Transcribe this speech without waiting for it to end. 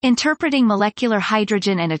Interpreting molecular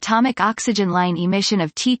hydrogen and atomic oxygen line emission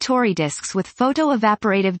of T Tauri disks with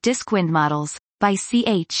photoevaporative disk wind models, by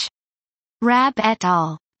Ch. Rab et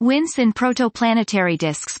al. Winds in protoplanetary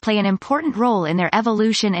disks play an important role in their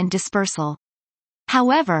evolution and dispersal.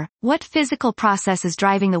 However, what physical process is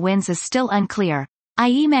driving the winds is still unclear,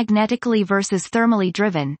 i.e. magnetically versus thermally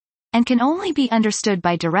driven, and can only be understood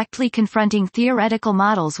by directly confronting theoretical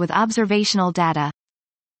models with observational data.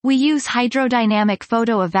 We use hydrodynamic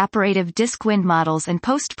photoevaporative disk wind models and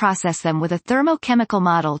post-process them with a thermochemical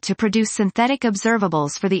model to produce synthetic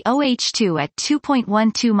observables for the OH2 at 2.12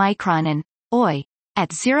 micron and OI at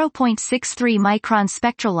 0.63 micron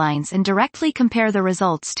spectral lines and directly compare the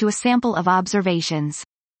results to a sample of observations.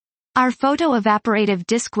 Our photoevaporative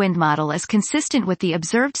disk wind model is consistent with the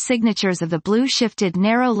observed signatures of the blue-shifted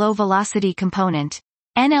narrow low-velocity component,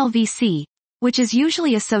 NLVC, which is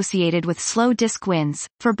usually associated with slow disk winds,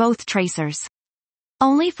 for both tracers.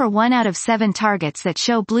 Only for 1 out of 7 targets that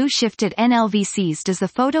show blue-shifted NLVCs does the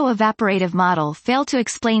photoevaporative model fail to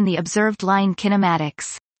explain the observed line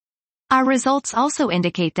kinematics. Our results also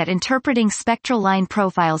indicate that interpreting spectral line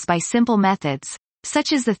profiles by simple methods,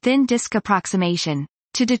 such as the thin disk approximation,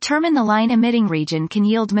 to determine the line emitting region can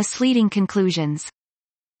yield misleading conclusions.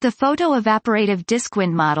 The photoevaporative disk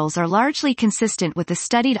wind models are largely consistent with the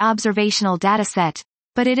studied observational dataset,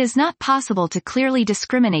 but it is not possible to clearly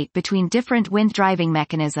discriminate between different wind driving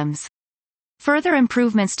mechanisms. Further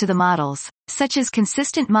improvements to the models, such as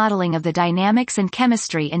consistent modeling of the dynamics and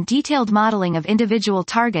chemistry and detailed modeling of individual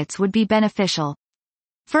targets, would be beneficial.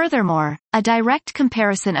 Furthermore, a direct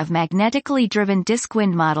comparison of magnetically driven disk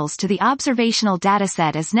wind models to the observational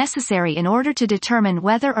dataset is necessary in order to determine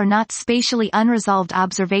whether or not spatially unresolved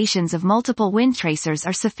observations of multiple wind tracers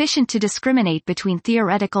are sufficient to discriminate between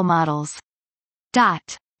theoretical models.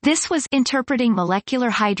 This was Interpreting Molecular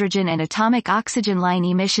Hydrogen and Atomic Oxygen Line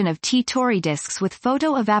Emission of T Tauri disks with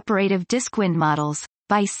Photoevaporative Disk Wind Models,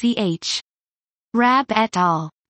 by Ch. Rab et al.